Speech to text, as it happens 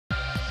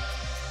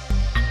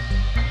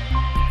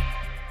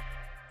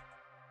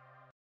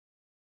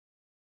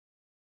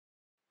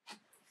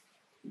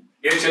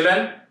Dear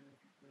children,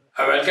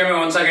 I welcome you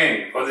once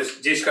again for this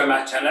Gsquare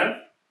Maths channel.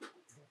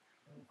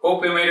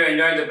 Hope you may have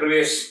enjoyed the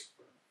previous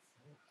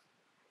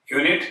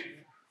unit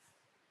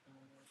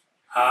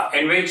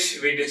in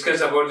which we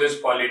discussed about this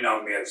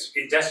polynomials.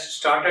 We just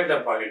started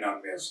the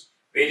polynomials.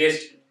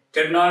 Various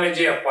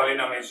terminology of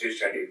polynomials we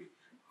studied.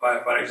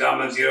 For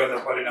example, zero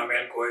the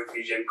polynomial,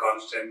 coefficient,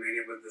 constant,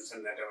 variable, this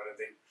and that,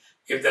 everything.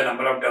 If the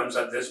number of terms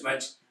are this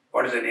much,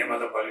 what is the name of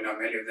the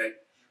polynomial? If the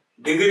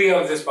degree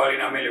of this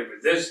polynomial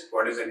is this,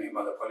 what is the name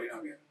of the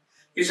polynomial?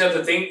 These are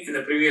the things in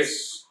the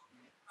previous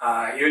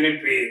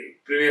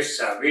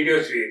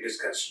videos we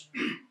discussed.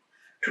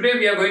 Today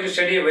we are going to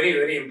study a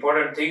very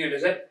important thing. It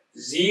is a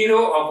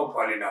zero of a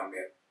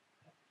polynomial.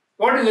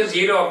 What is the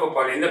zero of a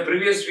polynomial? In the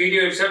previous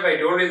video itself I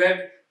told you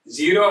that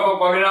zero of a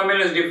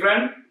polynomial is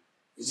different.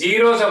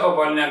 Zeros of a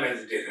polynomial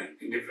is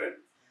different.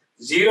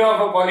 Zero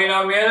of a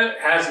polynomial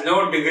has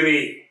no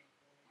degree.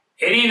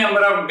 Any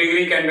number of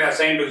degree can be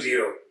assigned to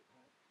zero.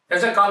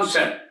 That's a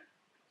constant.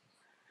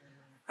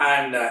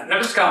 And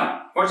let us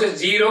come. What's the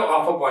zero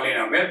of a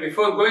polynomial?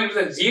 Before going to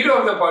the zero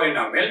of the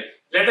polynomial,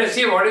 let us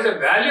see what is the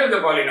value of the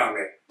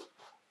polynomial.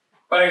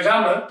 For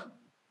example,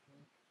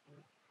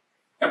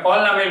 a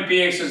polynomial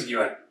px is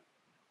given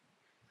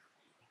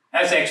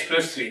as x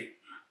plus 3.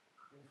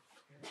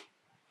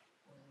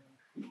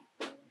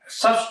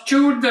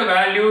 Substitute the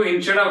value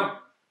instead of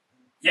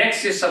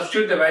x is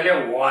substitute the value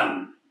of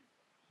 1.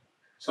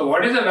 So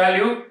what is the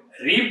value?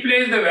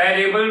 Replace the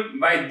variable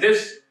by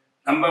this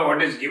number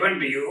what is given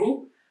to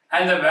you,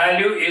 and the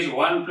value is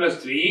 1 plus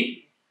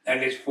 3,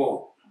 that is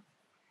 4.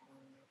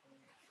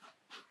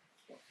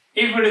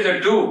 If it is a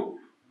 2,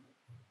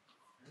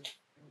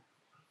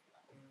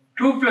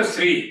 2 plus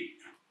 3,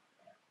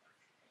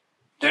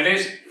 that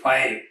is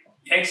 5.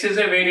 X is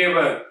a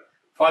variable.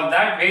 For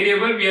that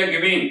variable we are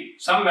giving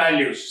some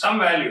values.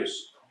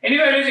 Any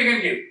values you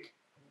can give.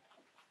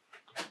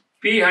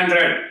 P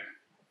 100.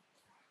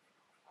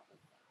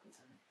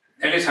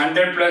 That is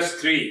 100 plus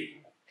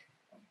 3.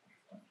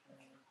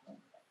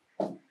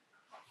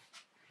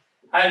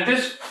 And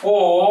this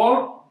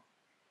 4,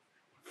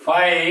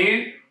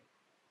 5,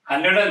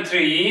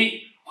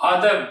 103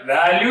 are the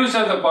values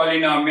of the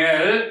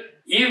polynomial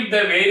if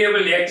the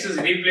variable x is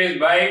replaced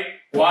by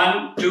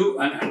 1, 2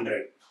 and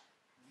 100.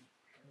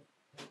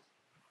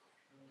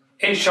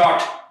 In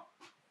short,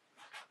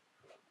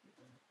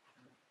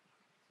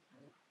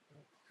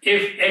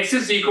 if x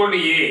is equal to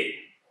a,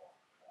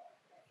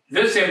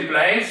 this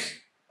implies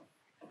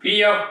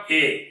P of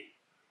a,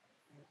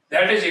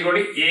 that is equal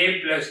to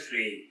a plus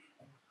 3.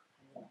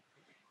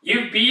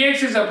 If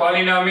Px is a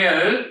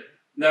polynomial,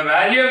 the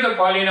value of the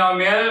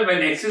polynomial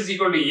when x is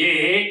equal to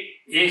a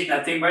is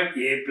nothing but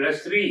a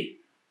plus 3.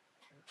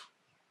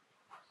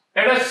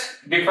 Let us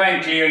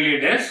define clearly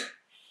this.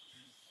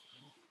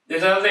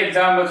 These are the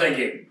examples I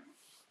gave.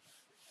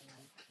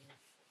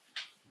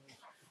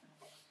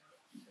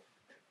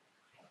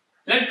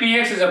 Let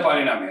Px is a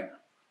polynomial.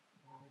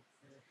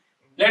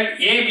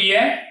 Let a be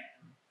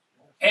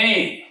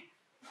any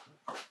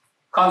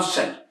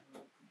constant.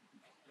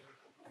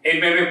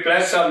 It may be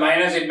plus or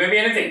minus, it may be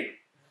anything.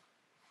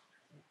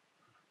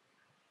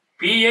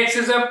 Px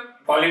is a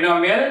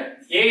polynomial,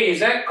 a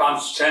is a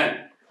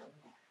constant.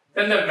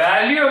 Then the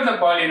value of the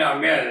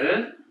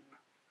polynomial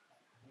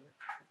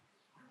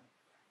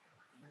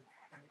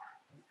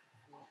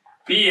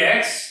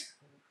Px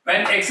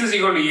when x is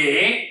equal to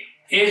a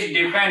is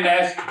defined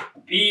as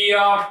P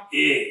of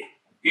a.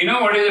 You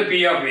know what is the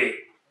P of a?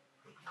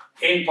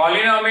 In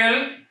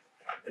polynomial,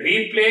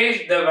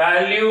 replace the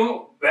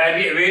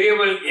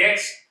variable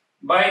x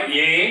by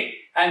a,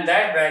 and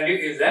that value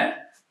is the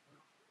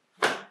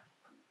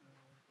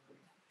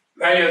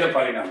value of the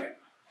polynomial.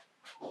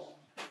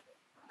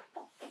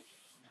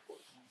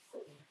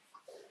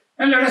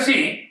 And let us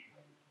see,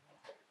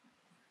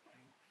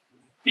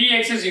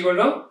 Px is equal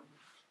to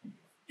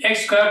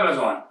x square plus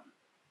 1,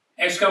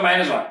 x square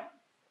minus 1.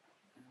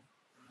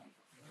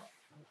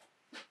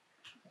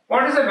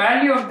 What is the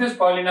value of this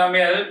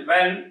polynomial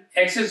when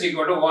x is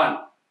equal to 1?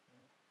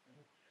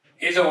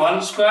 Is a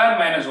 1 square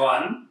minus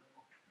 1,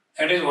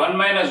 that is 1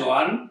 minus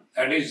 1,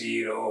 that is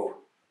 0.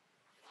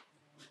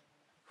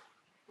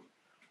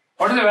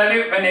 What is the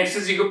value when x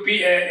is equal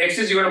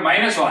to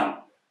minus 1?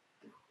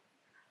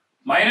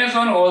 Minus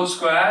 1 whole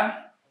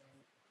square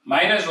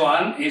minus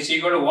 1 is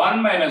equal to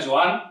 1 minus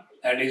 1,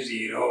 that is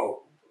 0.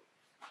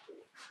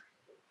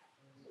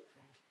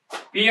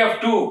 P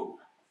of 2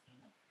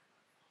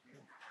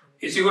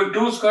 is equal to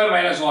 2 square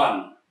minus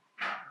 1,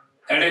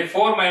 that is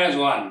 4 minus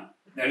 1,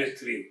 that is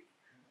 3.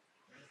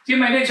 See,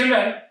 my dear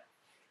children,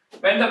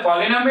 when the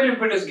polynomial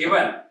if it is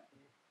given,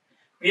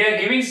 we are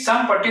giving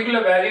some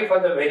particular value for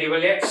the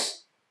variable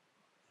x.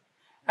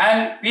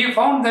 And we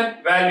found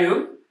that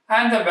value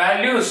and the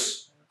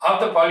values of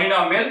the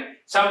polynomial,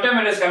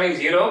 sometimes it is coming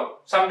 0,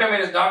 sometimes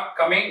it is not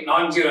coming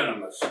non-zero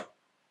numbers.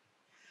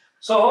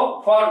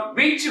 So, for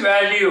which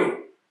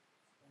value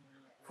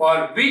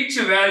of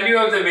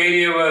the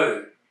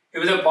variable,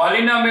 if the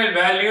polynomial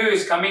value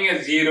is coming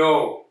as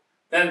 0,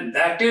 then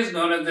that is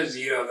known as the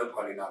zero of the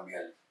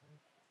polynomial.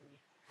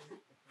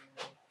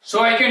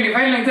 So I can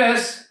define like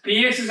this.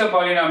 Px is a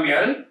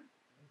polynomial.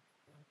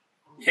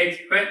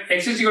 When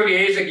x is equal to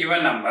a is a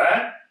given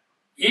number.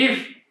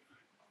 If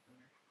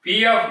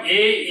p of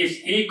a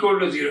is equal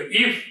to 0.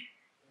 If,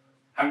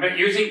 I'm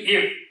using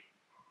if.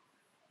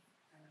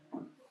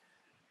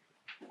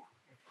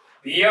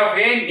 P of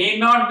a need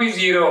not be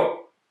 0.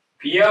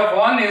 P of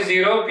 1 is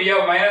 0, P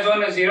of minus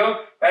 1 is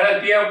 0,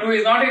 whereas P of 2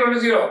 is not equal to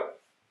 0.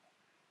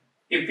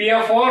 If P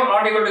of 4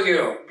 not equal to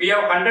 0, P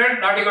of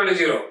 100 not equal to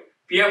 0,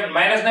 P of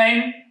minus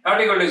 9 not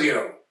equal to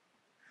 0.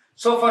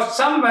 So for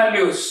some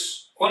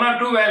values, 1 or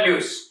 2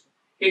 values,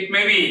 it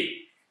may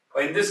be,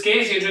 in this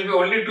case it will be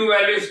only 2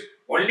 values,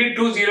 only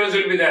 2 zeros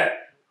will be there.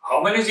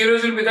 How many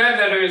zeros will be there,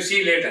 that we will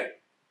see later.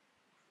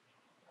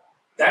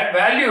 That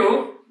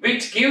value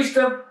which gives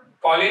the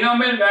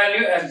polynomial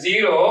value as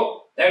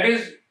 0, that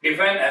is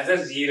defined as the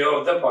 0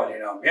 of the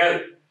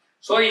polynomial.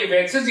 So if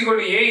x is equal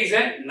to a is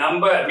a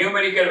number,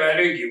 numerical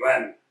value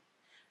given,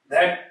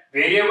 that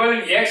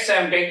variable x I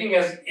am taking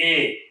as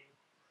a.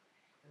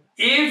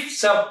 If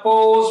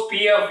suppose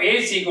p of a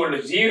is equal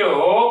to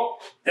 0,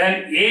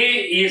 then a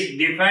is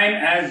defined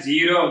as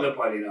 0 of the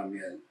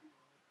polynomial.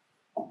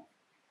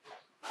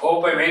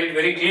 Hope I made it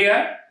very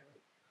clear.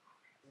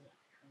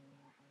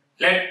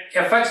 Let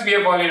fx be a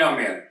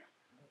polynomial.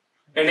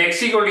 Let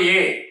x equal to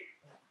a.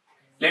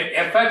 Let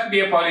fx be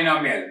a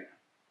polynomial.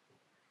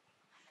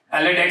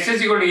 And let x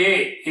is equal to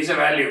a is a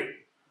value.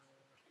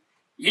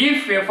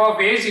 If f of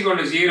a is equal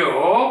to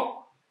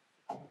 0,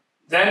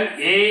 then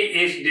a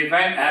is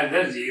defined as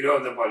the 0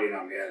 of the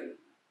polynomial.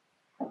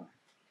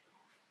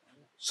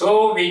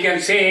 So we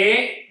can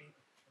say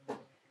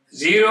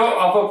 0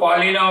 of a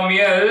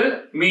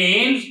polynomial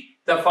means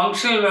the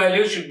functional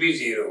value should be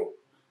 0.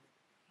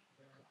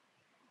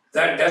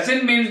 That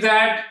doesn't mean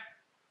that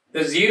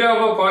the 0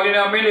 of a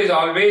polynomial is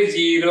always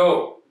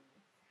 0.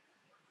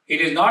 It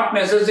is not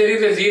necessary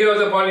the 0 of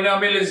the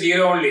polynomial is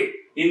 0 only.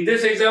 In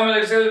this example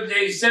itself,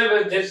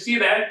 just see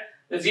that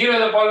the 0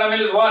 of the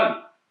polynomial is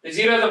 1. The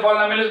 0 of the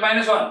polynomial is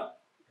minus 1.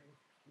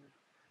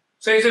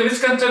 So it's a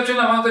misconception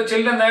among the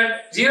children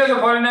that 0 of the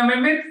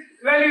polynomial means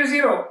value is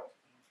 0.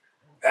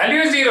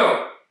 Value is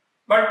 0,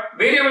 but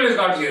variable is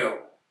not 0.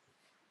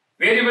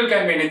 Variable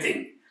can be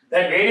anything.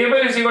 That variable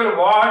is equal to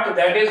what?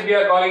 That is we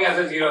are calling as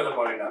a 0 of the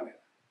polynomial.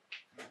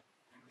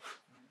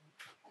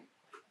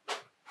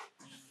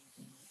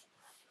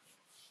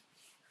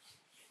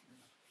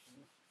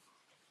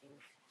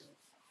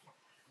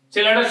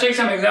 So let us take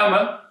some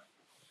example.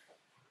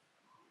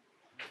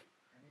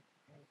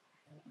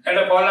 Let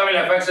a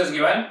polynomial fx is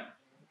given.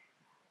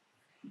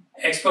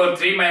 X power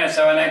 3 minus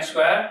 7x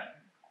square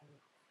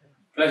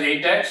plus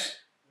 8x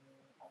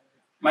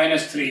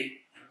minus 3.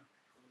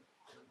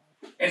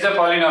 It's a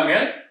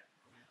polynomial.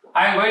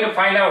 I am going to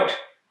find out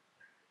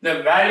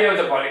the value of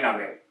the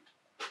polynomial.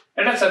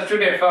 Let us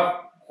substitute f of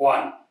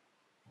 1.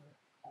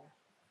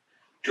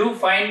 To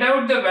find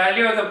out the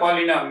value of the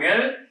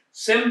polynomial,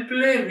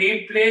 simply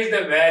replace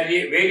the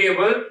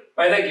variable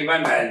by the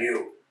given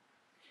value.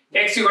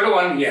 X equal to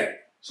 1 here.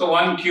 So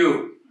 1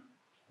 cube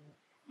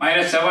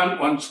minus 7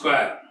 1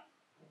 square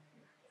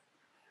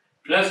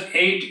plus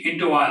 8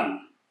 into 1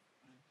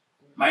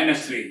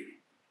 minus 3.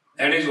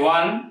 That is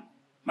 1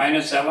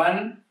 minus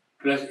 7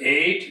 plus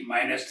 8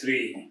 minus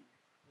 3.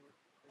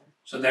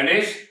 So that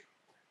is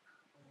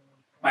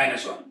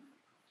minus 1.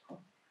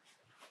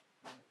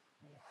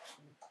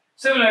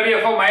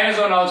 Similarly, for minus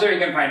 1 also we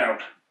can find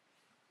out.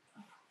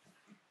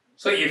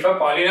 So if a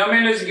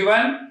polynomial is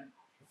given,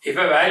 if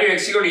a value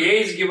x equal to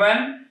a is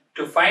given,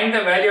 to find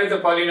the value of the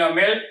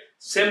polynomial,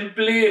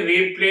 simply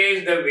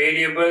replace the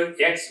variable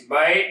x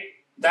by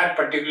that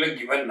particular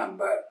given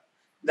number.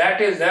 That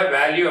is the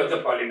value of the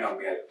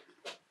polynomial.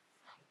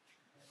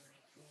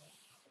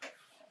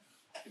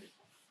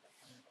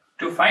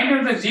 To find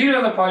out the 0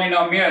 of the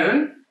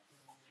polynomial,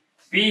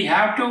 we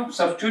have to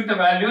substitute the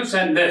values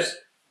and this.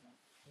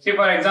 See,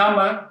 for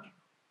example,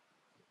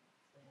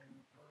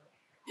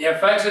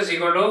 fx is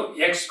equal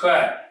to x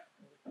square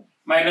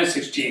minus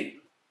 16.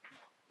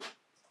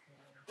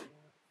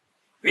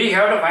 We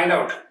have to find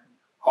out.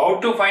 How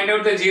to find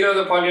out the 0 of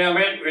the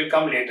polynomial will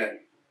come later.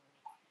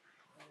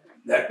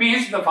 That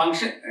means the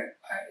function,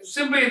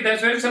 simply,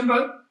 that's very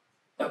simple.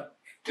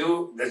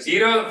 For the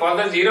 0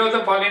 of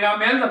the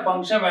polynomial, the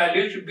function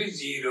value should be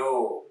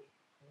 0.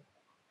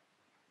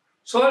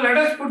 So let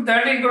us put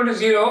that equal to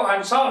 0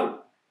 and solve.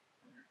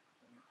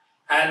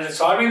 And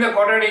solving the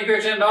quadratic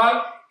equation and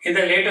all, in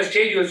the later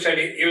stage you will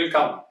study, you will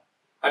come.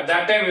 At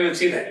that time we will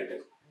see that it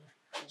is.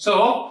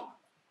 So,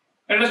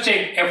 let us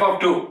take f of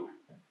 2.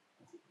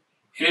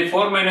 It is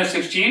 4 minus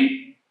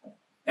 16,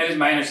 that is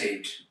minus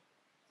 8.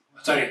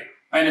 Sorry,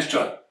 minus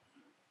 12.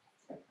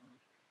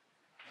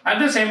 At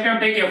the same time,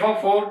 take f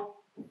of 4.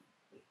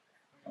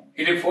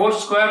 It is 4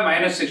 square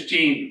minus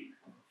 16.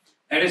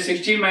 That is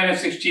 16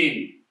 minus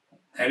 16.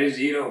 That is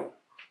 0.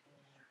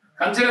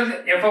 Consider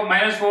the f of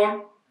minus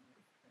 4.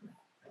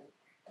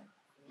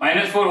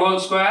 Minus 4 whole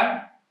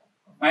square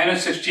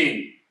minus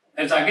 16.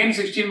 That's again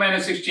 16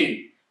 minus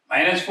 16.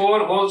 Minus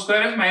 4 whole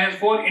square is minus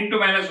 4 into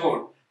minus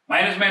 4.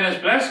 Minus minus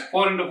plus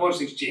 4 into 4,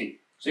 16.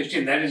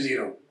 16, that is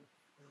 0.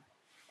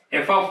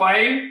 f of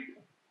 5,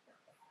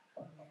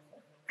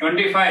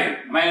 25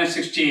 minus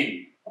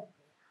 16,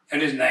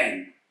 that is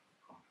 9.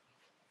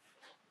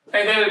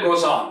 And then it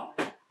goes on.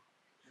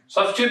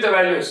 Substitute the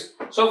values.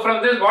 So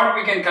from this what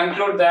we can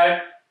conclude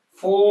that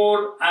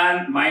 4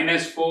 and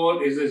minus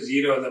 4 is the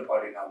 0 of the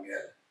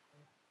polynomial.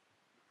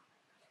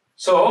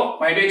 So,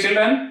 my dear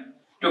children,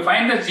 to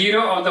find the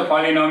 0 of the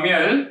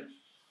polynomial,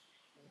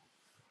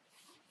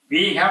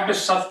 we have to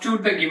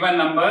substitute the given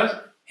numbers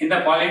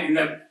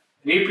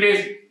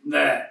replace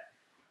the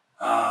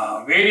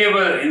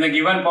variable in the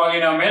given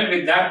polynomial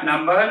with that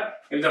number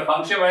if the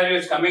function value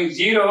is coming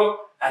 0,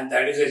 and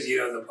that is the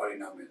 0 of the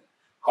polynomial.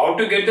 How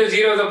to get the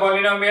 0 of the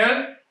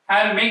polynomial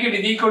and make it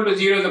equal to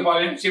 0 of the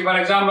polynomial? See, for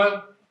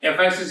example,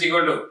 fx is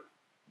equal to.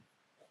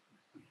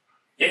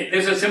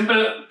 This is a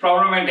simple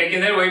problem I'm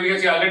taking there. Why?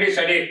 Because you already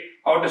studied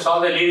how to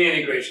solve the linear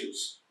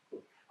equations.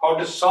 How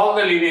to solve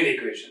the linear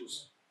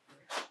equations.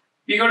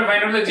 We got to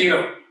find out the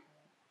 0.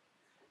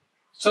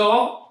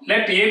 So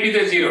let a be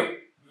the 0.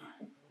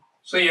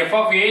 So f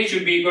of a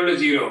should be equal to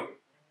 0.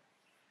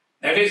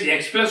 That is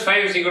x plus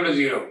 5 is equal to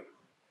 0.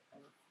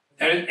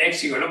 That is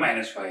x equal to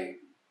minus 5.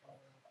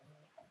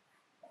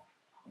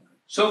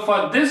 So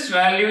for this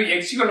value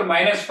x equal to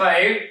minus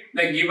 5,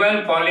 the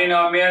given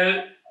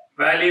polynomial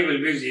value will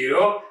be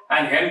 0,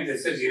 and hence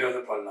this is 0 of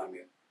the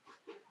polynomial.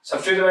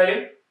 Substitute the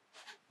value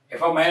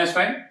f of minus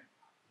 5.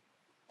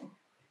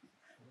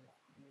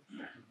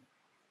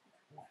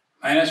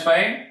 Minus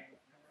 5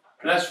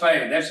 plus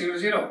 5, that's equal to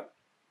 0.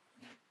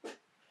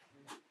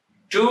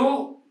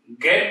 To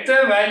get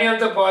the value of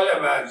the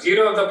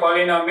 0 of the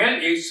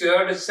polynomial, you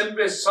have to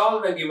simply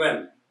solve the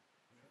given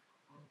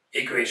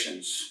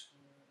equations.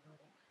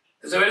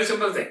 It's a very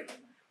simple thing.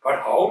 But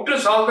how to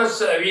solve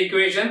this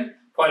equation?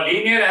 For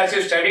linear, as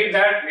you studied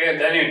that, we have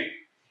done it.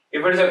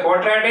 If it is a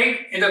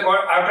quadratic,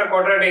 after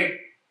quadratic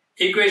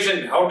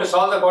equation, how to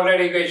solve the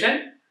quadratic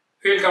equation,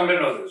 we will come to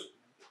know this.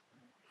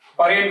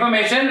 For your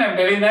information, I am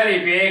telling that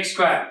if ax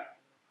square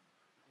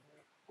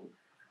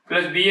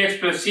plus bx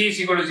plus c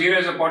is equal to 0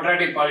 is a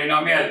quadratic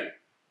polynomial,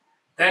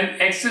 then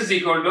x is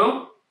equal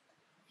to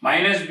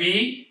minus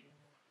b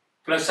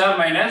plus or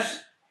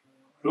minus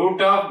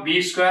root of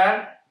b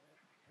square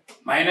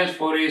minus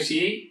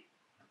 4ac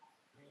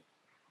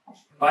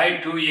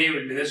by 2a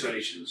will be the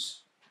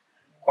solutions.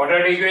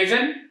 Quadratic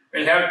equation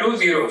will have two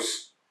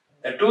zeros.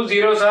 The two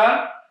zeros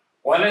are,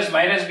 one is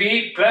minus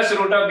b plus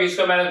root of b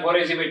square minus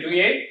 4ac by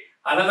 2a,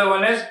 another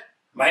one is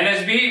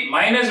minus b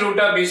minus root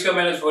of b square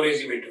minus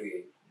 4ac by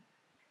 2a.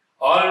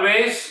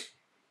 Always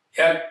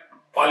a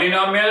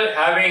polynomial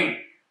having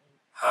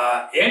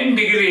n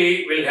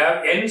degree will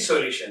have n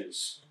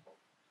solutions.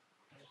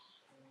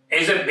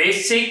 Is a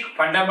basic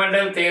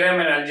fundamental theorem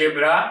in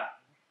algebra.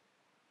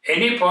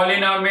 Any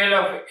polynomial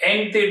of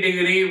nth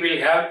degree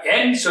will have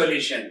n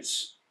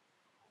solutions.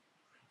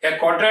 A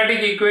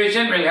quadratic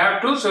equation will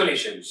have two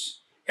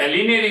solutions. A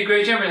linear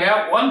equation will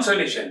have one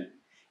solution.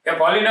 A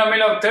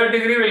polynomial of third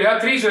degree will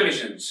have three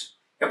solutions.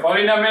 A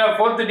polynomial of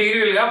fourth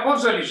degree will have four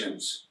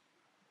solutions.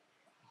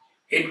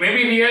 It may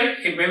be real,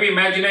 it may be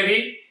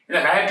imaginary. In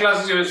the higher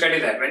classes you will study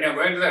that. When you are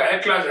going to the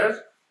higher classes,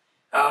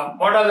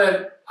 what are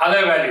the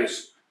other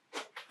values?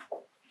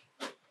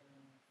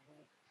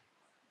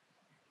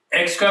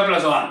 X square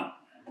plus 1.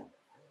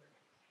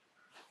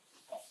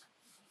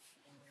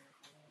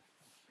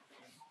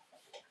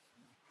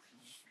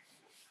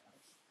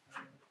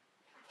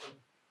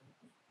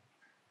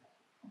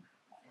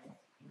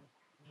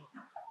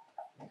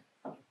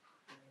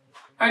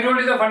 I told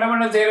you the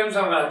fundamental theorems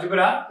of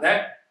algebra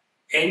that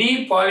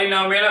any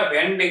polynomial of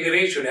n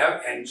degree should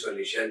have n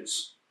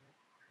solutions.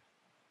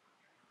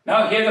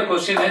 Now here the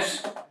question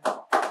is,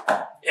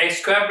 x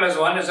square plus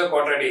 1 is a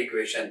quadratic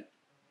equation.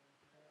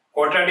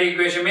 Quadratic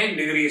equation means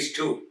degree is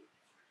 2.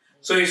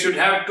 So you should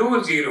have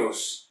two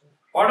zeros.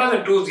 What are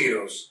the two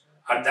zeros?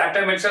 At that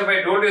time itself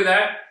I told you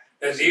that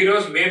the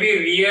zeros may be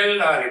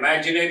real or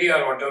imaginary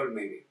or whatever it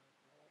may be.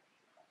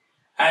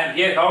 And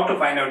here how to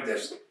find out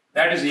this?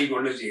 That is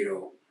equal to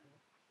 0.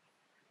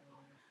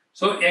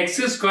 So x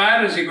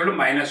square is equal to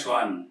minus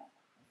 1.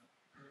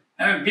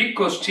 Now a big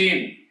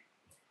question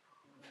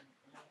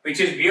which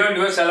is beyond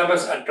your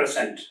syllabus at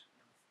present.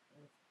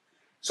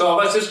 So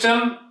our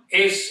system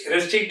is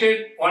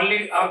restricted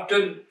only up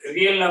to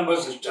real number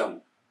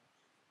system.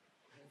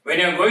 When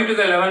you are going to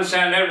the 11th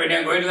standard, when you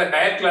are going to the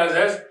higher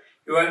classes,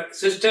 your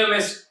system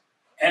is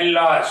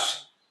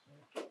enlarged.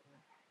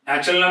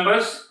 Natural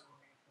numbers,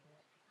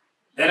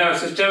 then our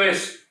system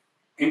is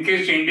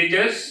increased to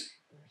integers,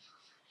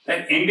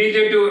 then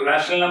integer to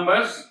rational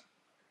numbers,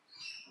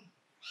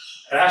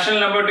 rational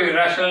number to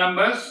irrational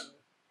numbers,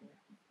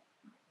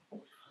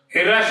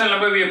 irrational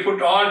number we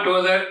put all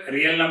together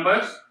real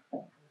numbers.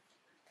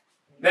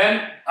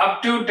 Then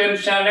up to 10th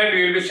standard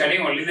we will be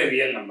studying only the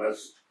real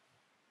numbers.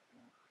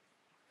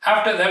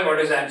 After that, what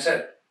is the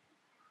answer?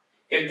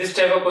 If this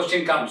type of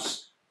question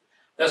comes,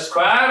 the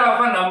square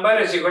of a number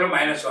is equal to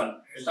minus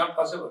 1. It's not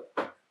possible.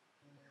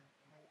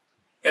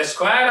 A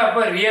square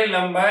of a real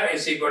number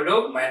is equal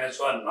to minus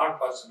 1. Not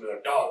possible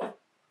at all.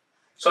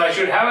 So I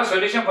should have a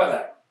solution for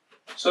that.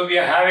 So we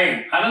are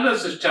having another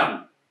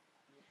system,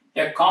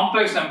 a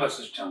complex number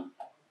system,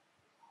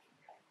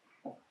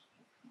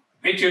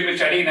 which you will be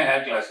studying in the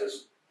higher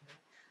classes.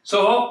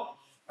 So,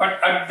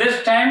 but at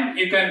this time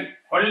you can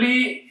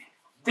only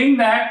think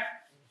that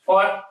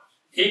for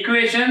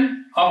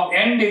equation of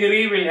n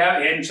degree will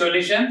have n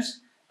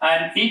solutions,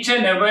 and each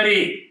and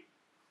every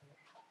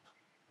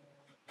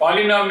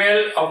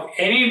polynomial of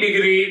any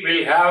degree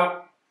will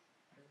have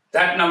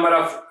that number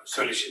of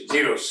solutions,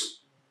 zeros.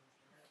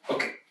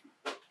 Okay.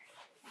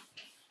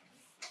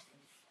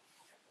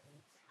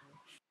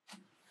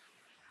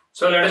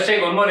 So let us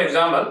take one more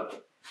example.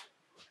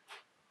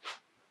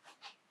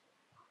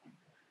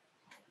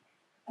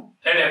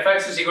 Let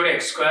fx is equal to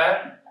x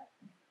square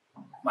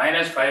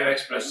minus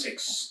 5x plus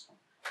 6.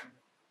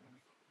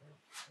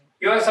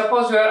 You are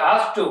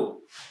asked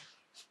to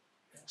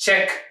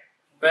check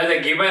whether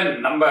the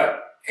given number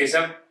is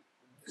a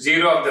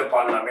zero of the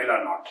polynomial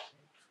or not.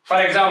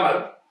 For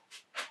example,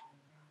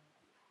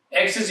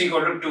 x is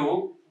equal to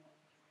 2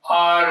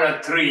 or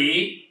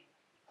 3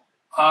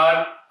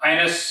 or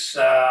minus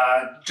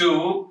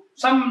 2,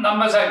 some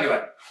numbers are given.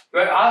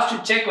 You are asked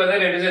to check whether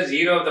it is a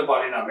zero of the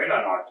polynomial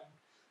or not.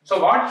 So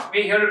what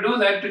we have to do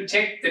that to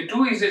check the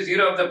 2 is a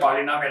zero of the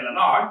polynomial or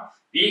not,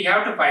 we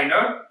have to find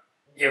out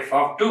f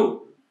of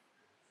 2.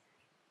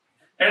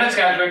 Let us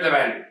calculate the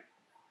value.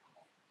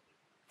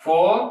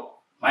 4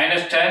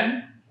 minus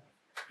 10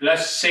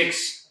 plus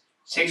 6.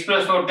 6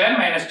 plus 4, 10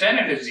 minus 10,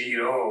 it is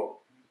 0.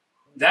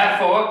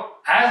 Therefore,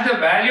 as the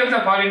value of the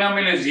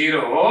polynomial is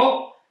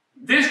 0,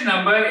 this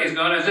number is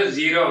known as the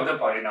zero of the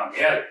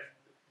polynomial.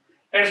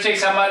 Let us take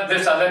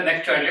this other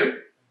next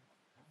value.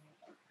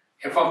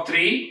 F of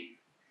 3.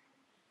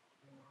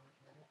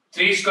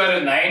 3 square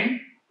is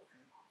 9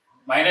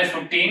 minus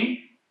 15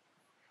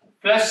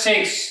 plus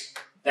 6.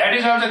 That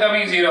is also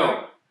coming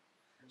 0.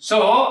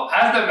 So,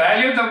 as the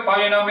value of the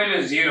polynomial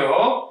is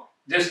 0,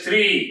 this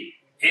 3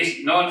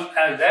 is known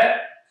as the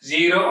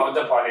zero of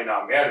the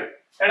polynomial.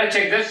 Let us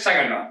check this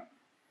second one.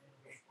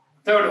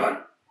 Third one.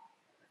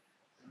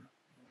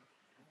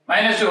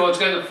 Minus 2 whole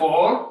square is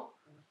 4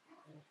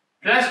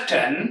 plus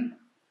 10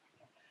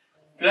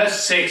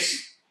 plus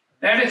 6.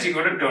 That is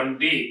equal to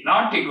 20,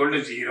 not equal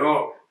to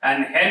 0.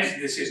 And hence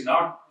this is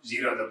not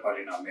zero of the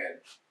polynomial.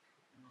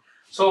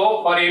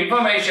 So for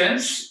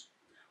informations,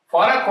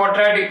 for a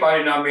quadratic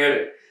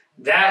polynomial,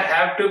 there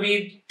have to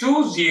be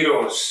 2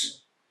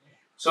 zeros.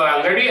 So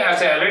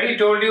as I already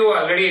told you,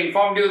 already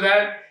informed you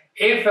that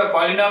if a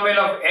polynomial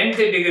of nth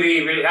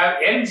degree will have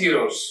n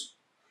zeros,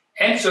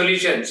 n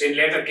solutions in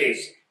later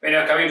case, when you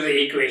are coming to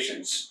the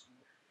equations.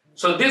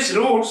 So these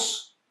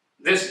roots,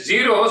 these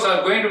zeros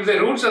are going to be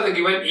the roots of the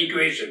given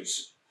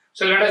equations.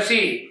 So let us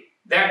see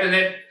that in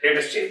the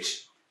later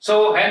stage.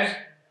 So hence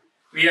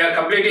we are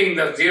completing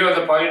the zero of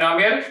the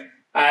polynomial,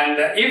 and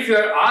if you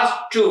are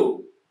asked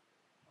to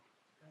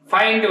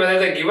find whether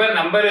the given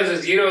number is a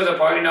zero of the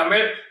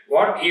polynomial,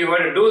 what you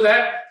have to do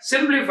that,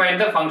 simply find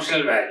the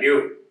functional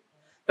value,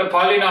 the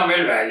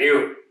polynomial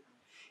value.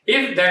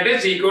 If that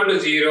is equal to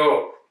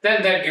 0,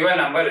 then that given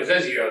number is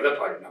a zero of the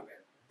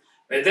polynomial.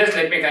 With this,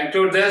 let me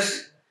conclude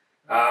this.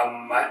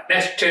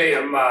 Next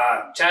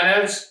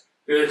channels,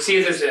 we will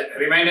see this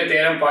remainder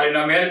theorem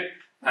polynomial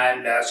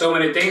and so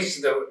many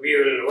things. We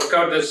will work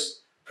out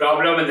this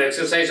problem in the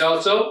exercise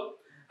also,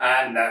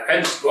 and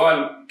hence go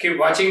on, keep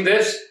watching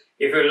this.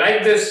 If you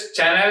like this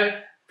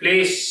channel,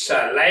 please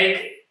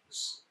like,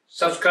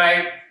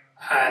 subscribe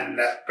and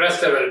press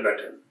the bell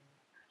button.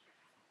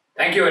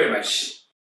 Thank you very much.